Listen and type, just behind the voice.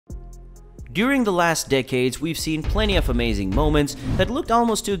During the last decades, we've seen plenty of amazing moments that looked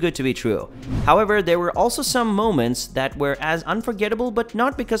almost too good to be true. However, there were also some moments that were as unforgettable, but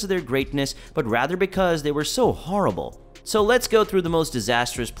not because of their greatness, but rather because they were so horrible. So let's go through the most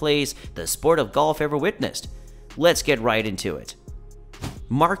disastrous plays the sport of golf ever witnessed. Let's get right into it.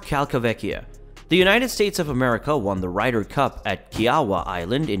 Mark Calcavecchia. The United States of America won the Ryder Cup at Kiowa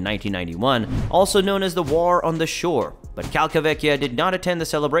Island in 1991, also known as the War on the Shore, but Calcavecchia did not attend the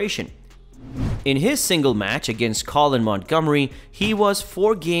celebration. In his single match against Colin Montgomerie, he was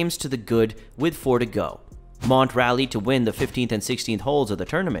 4 games to the good with 4 to go. Mont rallied to win the 15th and 16th holes of the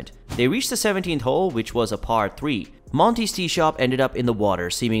tournament. They reached the 17th hole, which was a par 3. Monty's tee shot ended up in the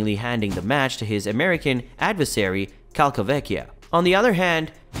water, seemingly handing the match to his American adversary, Calcavecchia. On the other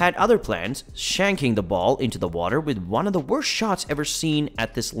hand, had other plans, shanking the ball into the water with one of the worst shots ever seen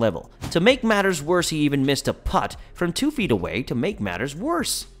at this level. To make matters worse, he even missed a putt from 2 feet away to make matters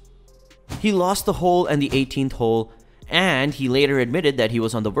worse. He lost the hole and the 18th hole, and he later admitted that he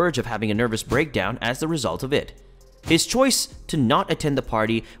was on the verge of having a nervous breakdown as the result of it. His choice to not attend the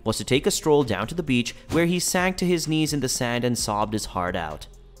party was to take a stroll down to the beach, where he sank to his knees in the sand and sobbed his heart out.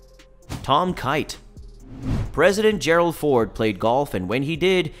 Tom Kite. President Gerald Ford played golf, and when he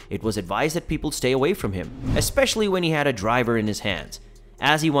did, it was advised that people stay away from him, especially when he had a driver in his hands.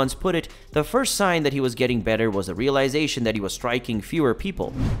 As he once put it, the first sign that he was getting better was the realization that he was striking fewer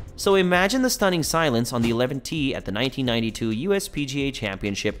people. So imagine the stunning silence on the 11th tee at the 1992 US PGA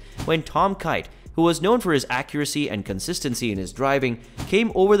Championship when Tom Kite, who was known for his accuracy and consistency in his driving,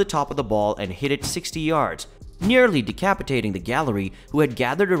 came over the top of the ball and hit it 60 yards, nearly decapitating the gallery who had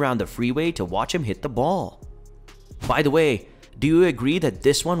gathered around the freeway to watch him hit the ball. By the way, do you agree that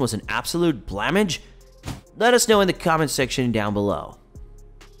this one was an absolute blamage? Let us know in the comment section down below.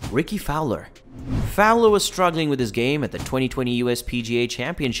 Rickie Fowler. Fowler was struggling with his game at the 2020 US PGA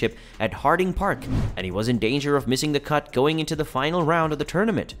Championship at Harding Park, and he was in danger of missing the cut going into the final round of the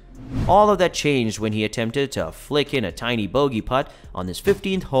tournament. All of that changed when he attempted to flick in a tiny bogey putt on his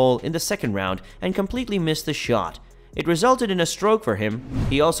 15th hole in the second round and completely missed the shot. It resulted in a stroke for him.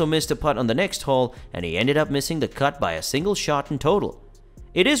 He also missed a putt on the next hole, and he ended up missing the cut by a single shot in total.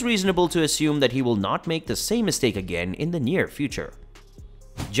 It is reasonable to assume that he will not make the same mistake again in the near future.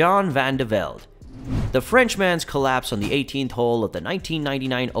 John van de Velde. The Frenchman's collapse on the 18th hole of the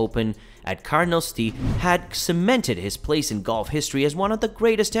 1999 Open at Carnoustie had cemented his place in golf history as one of the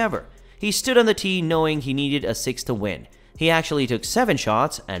greatest ever. He stood on the tee knowing he needed a 6 to win. He actually took 7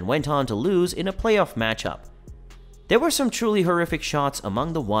 shots and went on to lose in a playoff matchup. There were some truly horrific shots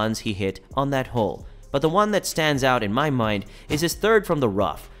among the ones he hit on that hole, but the one that stands out in my mind is his 3rd from the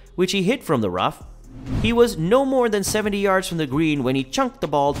rough, which he hit from the rough. He was no more than 70 yards from the green when he chunked the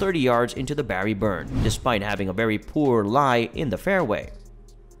ball 30 yards into the Barry Burn, despite having a very poor lie in the fairway.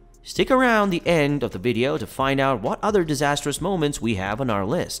 Stick around the end of the video to find out what other disastrous moments we have on our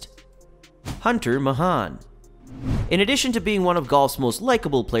list. Hunter Mahan. In addition to being one of golf's most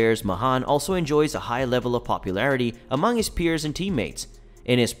likable players, Mahan also enjoys a high level of popularity among his peers and teammates.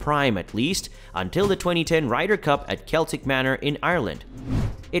 In his prime at least, until the 2010 Ryder Cup at Celtic Manor in Ireland.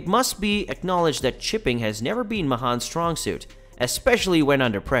 It must be acknowledged that chipping has never been Mahan's strong suit, especially when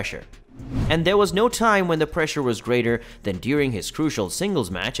under pressure. And there was no time when the pressure was greater than during his crucial singles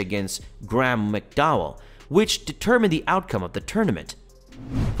match against Graham McDowell, which determined the outcome of the tournament.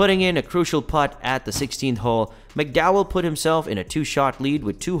 Putting in a crucial putt at the 16th hole, McDowell put himself in a 2-shot lead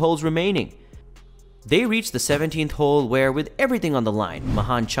with 2 holes remaining. They reached the 17th hole where, with everything on the line,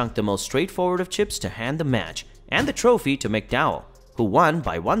 Mahan chunked the most straightforward of chips to hand the match and the trophy to McDowell, who won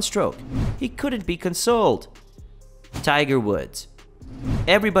by 1 stroke. He couldn't be consoled. Tiger Woods.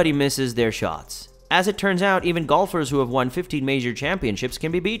 Everybody misses their shots. As it turns out, even golfers who have won 15 major championships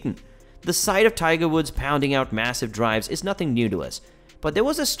can be beaten. The sight of Tiger Woods pounding out massive drives is nothing new to us. But there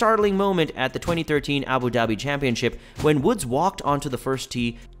was a startling moment at the 2013 Abu Dhabi Championship when Woods walked onto the first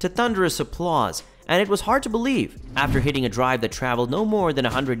tee to thunderous applause, and it was hard to believe. After hitting a drive that traveled no more than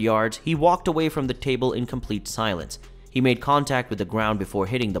 100 yards, he walked away from the table in complete silence. He made contact with the ground before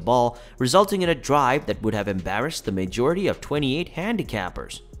hitting the ball, resulting in a drive that would have embarrassed the majority of 28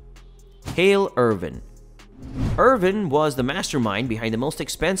 handicappers. Hale Irvin. Irvin was the mastermind behind the most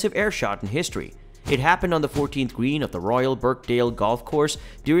expensive air shot in history. It happened on the 14th green of the Royal Birkdale Golf Course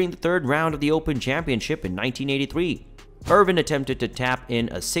during the 3rd round of the Open Championship in 1983. Irvin attempted to tap in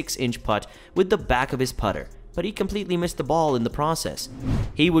a 6-inch putt with the back of his putter, but he completely missed the ball in the process.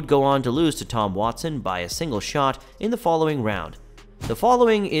 He would go on to lose to Tom Watson by a single shot in the following round. The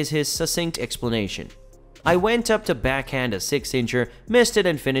following is his succinct explanation. I went up to backhand a 6-incher, missed it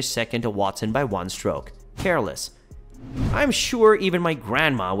and finished second to Watson by 1 stroke. Careless. I'm sure even my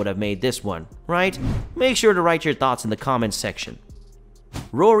grandma would have made this one, right? Make sure to write your thoughts in the comments section.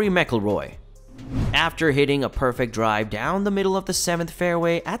 Rory McIlroy. After hitting a perfect drive down the middle of the 7th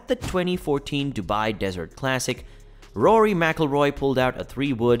fairway at the 2014 Dubai Desert Classic, Rory McIlroy pulled out a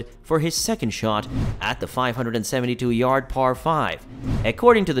 3-wood for his second shot at the 572-yard par 5.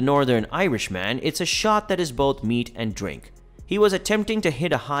 According to the Northern Irishman, it's a shot that is both meat and drink. He was attempting to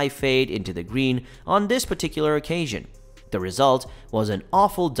hit a high fade into the green on this particular occasion. The result was an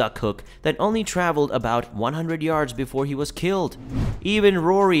awful duck hook that only traveled about 100 yards before he was killed. Even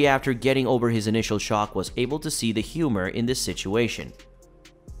Rory, after getting over his initial shock, was able to see the humor in this situation.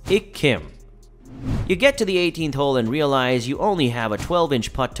 Ik Kim. You get to the 18th hole and realize you only have a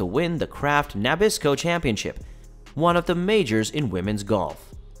 12-inch putt to win the Kraft Nabisco Championship, one of the majors in women's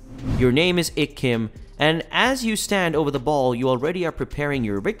golf. Your name is Ik Kim, and as you stand over the ball, you already are preparing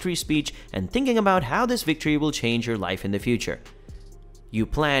your victory speech and thinking about how this victory will change your life in the future. You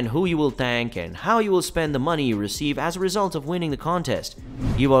plan who you will thank and how you will spend the money you receive as a result of winning the contest.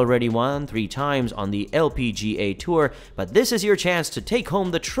 You've already won 3 times on the LPGA Tour, but this is your chance to take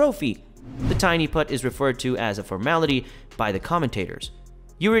home the trophy. The tiny putt is referred to as a formality by the commentators.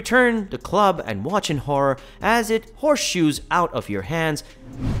 You return the club and watch in horror as it horseshoes out of your hands,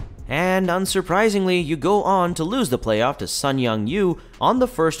 and unsurprisingly, you go on to lose the playoff to Sun Young Yu on the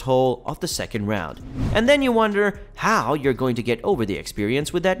first hole of the second round. And then you wonder how you're going to get over the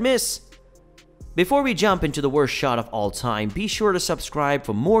experience with that miss. Before we jump into the worst shot of all time, be sure to subscribe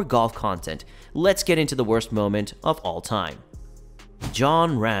for more golf content. Let's get into the worst moment of all time.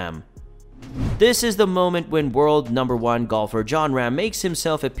 Jon Rahm. This is the moment when world #1 golfer Jon Rahm makes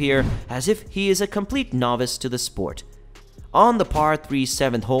himself appear as if he is a complete novice to the sport. On the par 3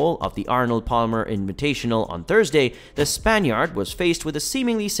 7th hole of the Arnold Palmer Invitational on Thursday, the Spaniard was faced with a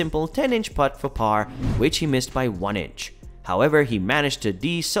seemingly simple 10-inch putt for par, which he missed by 1 inch. However, he managed to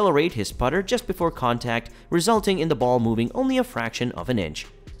decelerate his putter just before contact, resulting in the ball moving only a fraction of an inch.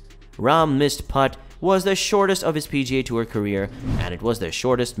 Rahm's missed putt was the shortest of his PGA Tour career, and it was the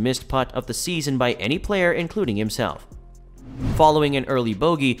shortest missed putt of the season by any player, including himself. Following an early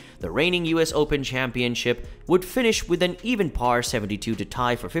bogey, the reigning US Open Championship would finish with an even par 72 to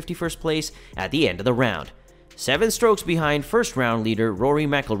tie for 51st place at the end of the round, 7 strokes behind first-round leader Rory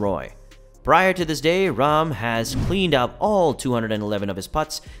McIlroy. Prior to this day, Rahm has cleaned up all 211 of his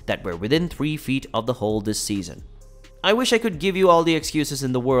putts that were within 3 feet of the hole this season. I wish I could give you all the excuses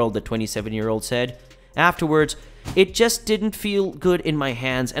in the world, the 27-year-old said. Afterwards, it just didn't feel good in my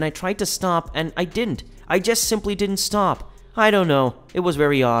hands and I tried to stop and I didn't. I just simply didn't stop. I don't know, it was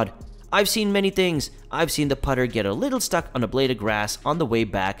very odd. I've seen many things. I've seen the putter get a little stuck on a blade of grass on the way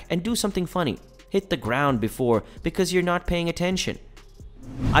back and do something funny. Hit the ground before because you're not paying attention.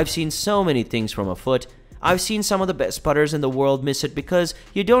 I've seen so many things from a foot. I've seen some of the best putters in the world miss it because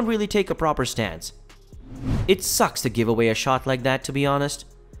you don't really take a proper stance. It sucks to give away a shot like that, to be honest.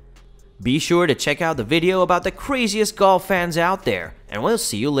 Be sure to check out the video about the craziest golf fans out there, and we'll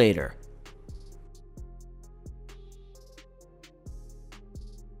see you later.